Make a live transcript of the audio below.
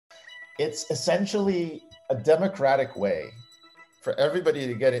It's essentially a democratic way for everybody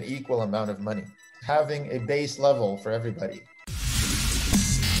to get an equal amount of money, having a base level for everybody.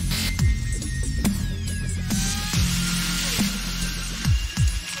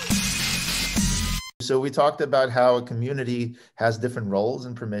 So we talked about how a community has different roles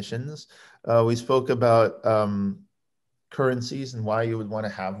and permissions. We spoke about currencies and why you would want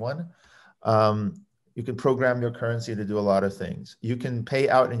to have one. You can program your currency to do a lot of things. You can pay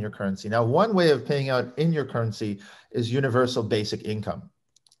out in your currency. Now, one way of paying out in your currency is universal basic income.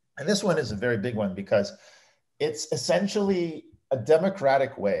 And this one is a very big one because it's essentially a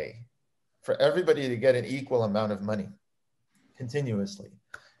democratic way for everybody to get an equal amount of money continuously.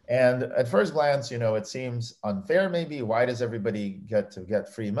 And at first glance, it seems unfair maybe. Why does everybody get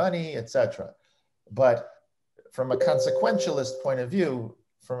free money, etc.? But from a consequentialist point of view,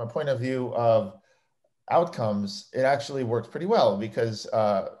 from a point of view of outcomes, it actually works pretty well because,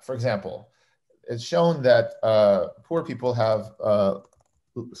 for example, it's shown that poor people have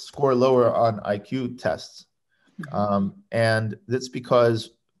score lower on IQ tests. And that's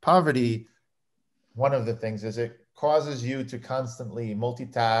because poverty, one of the things is it causes you to constantly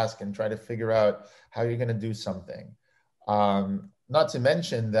multitask and try to figure out how you're going to do something. Not to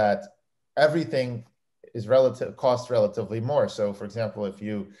mention that everything is costs relatively more. So for example, if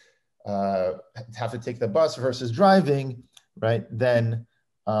you have to take the bus versus driving, right, then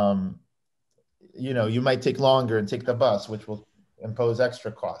you might take longer and take the bus, which will impose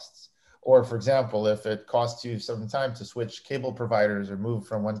extra costs. Or for example, if it costs you some time to switch cable providers or move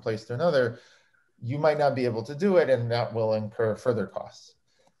from one place to another, you might not be able to do it, and that will incur further costs.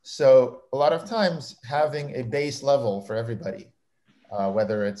 So a lot of times having a base level for everybody,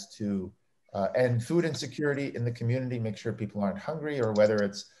 whether it's to end food insecurity in the community, make sure people aren't hungry, or whether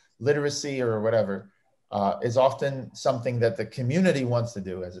it's literacy or whatever, is often something that the community wants to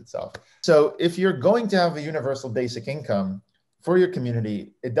do as itself. So if you're going to have a universal basic income for your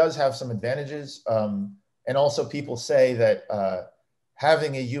community, it does have some advantages. And also people say that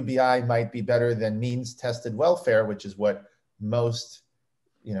having a UBI might be better than means-tested welfare, which is what most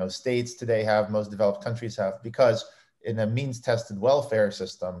states today have, most developed countries have, because in a means-tested welfare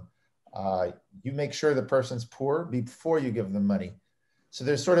system, you make sure the person's poor before you give them money. So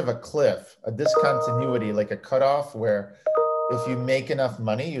there's sort of a cliff, a discontinuity, like a cutoff, where if you make enough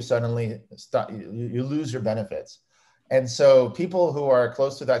money, you suddenly you lose your benefits. And so people who are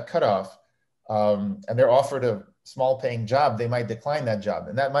close to that cutoff, and they're offered a small paying job, they might decline that job.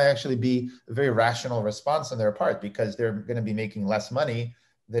 And that might actually be a very rational response on their part, because they're going to be making less money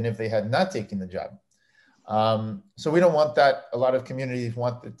than if they had not taken the job. So we don't want that. A lot of communities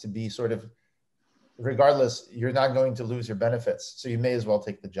want it to be sort of, regardless, you're not going to lose your benefits, so you may as well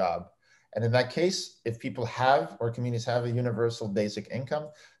take the job. And in that case, if people have, or communities have, a universal basic income,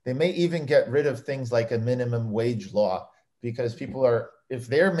 they may even get rid of things like a minimum wage law, because people are, if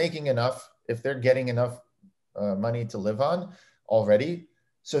they're making enough, if they're getting enough money to live on already,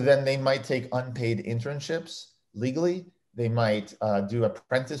 so then they might take unpaid internships legally. They might do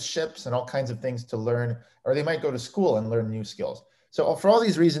apprenticeships and all kinds of things to learn, or they might go to school and learn new skills. So for all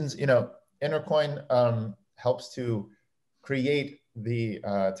these reasons, Intercoin helps to create the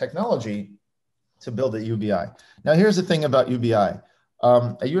technology to build a UBI. Now, here's the thing about UBI.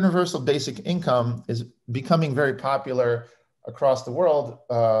 A universal basic income is becoming very popular across the world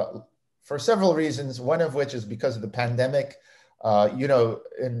for several reasons, one of which is because of the pandemic. In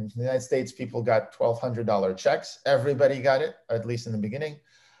the United States, people got $1,200 checks. Everybody got it, at least in the beginning.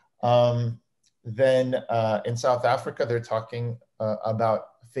 Then in South Africa, they're talking about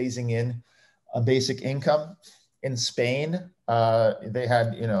phasing in a basic income. In Spain, they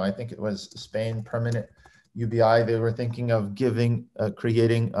had, I think it was Spain permanent UBI. They were thinking of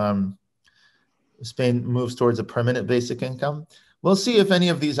creating, Spain moves towards a permanent basic income. We'll see if any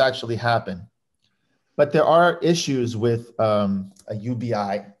of these actually happen. But there are issues with a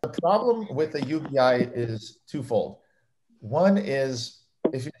UBI. The problem with a UBI is twofold. One is,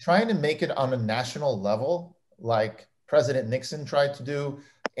 if you're trying to make it on a national level, like President Nixon tried to do,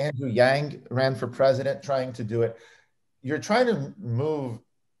 Andrew Yang ran for president trying to do it, you're trying to move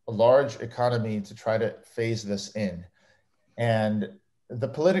a large economy to try to phase this in. And the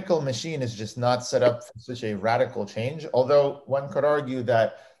political machine is just not set up for such a radical change, although one could argue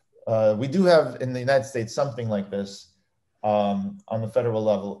that we do have in the United States something like this on the federal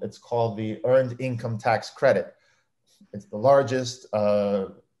level. It's called the Earned Income Tax Credit. It's the largest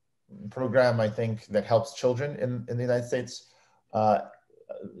program, I think, that helps children in the United States,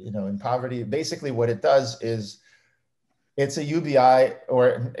 in poverty. Basically, what it does is it's a UBI,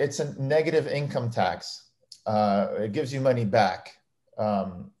 or it's a negative income tax. It gives you money back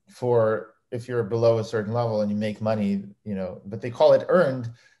for if you're below a certain level and you make money, but they call it earned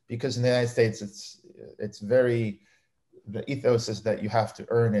because in the United States, it's very, the ethos is that you have to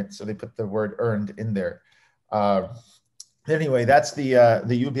earn it. So they put the word earned in there. Anyway, that's the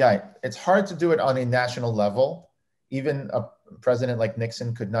UBI. It's hard to do it on a national level. Even a president like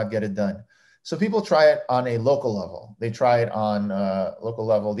Nixon could not get it done. So people try it on a local level. They try it on local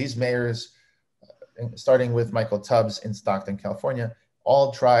level. These mayors, starting with Michael Tubbs in Stockton, California,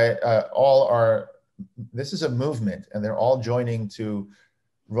 all this is a movement, and they're all joining to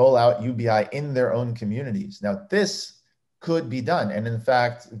roll out UBI in their own communities. Now, this could be done. And in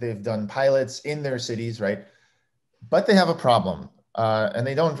fact, they've done pilots in their cities, right? But they have a problem, and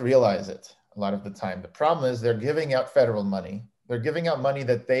they don't realize it a lot of the time. The problem is they're giving out federal money. They're giving out money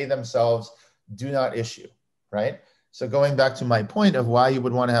that they themselves do not issue, right? So going back to my point of why you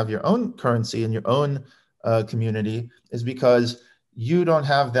would want to have your own currency in your own community is because you don't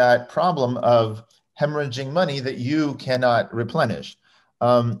have that problem of hemorrhaging money that you cannot replenish.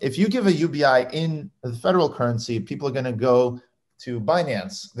 If you give a UBI in the federal currency, people are going to go to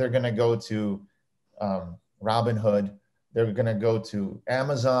Binance. They're going to go to Robinhood. They're going to go to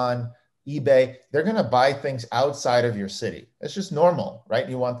Amazon, eBay. They're going to buy things outside of your city. It's just normal, right?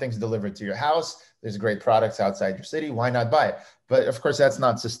 You want things delivered to your house. There's great products outside your city. Why not buy it? But of course, that's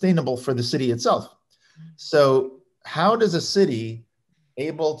not sustainable for the city itself. So how does a city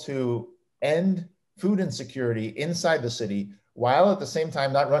able to end food insecurity inside the city while at the same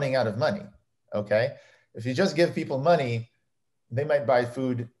time not running out of money? Okay. If you just give people money, they might buy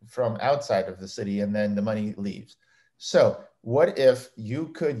food from outside of the city and then the money leaves. So what if you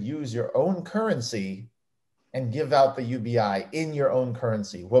could use your own currency and give out the UBI in your own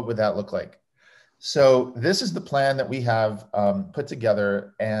currency? What would that look like? So this is the plan that we have put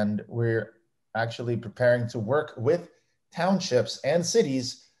together, and we're actually preparing to work with townships and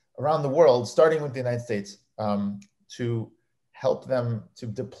cities around the world, starting with the United States, to help them to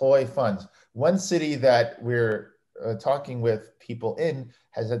deploy funds. One city that we're talking with people in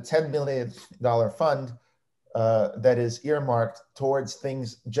has a $10 million fund that is earmarked towards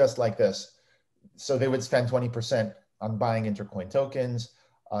things just like this. So they would spend 20% on buying Intercoin tokens.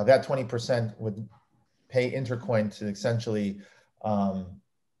 That 20% would pay Intercoin to essentially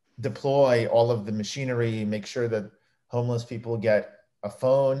deploy all of the machinery, make sure that homeless people get a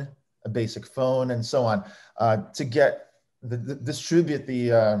phone, a basic phone, and so on, to get distribute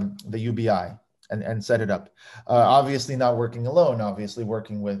the UBI and set it up. Obviously not working alone, obviously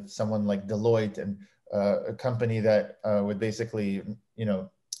working with someone like Deloitte and a company that would basically,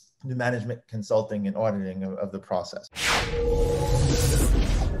 do management consulting and auditing of the process.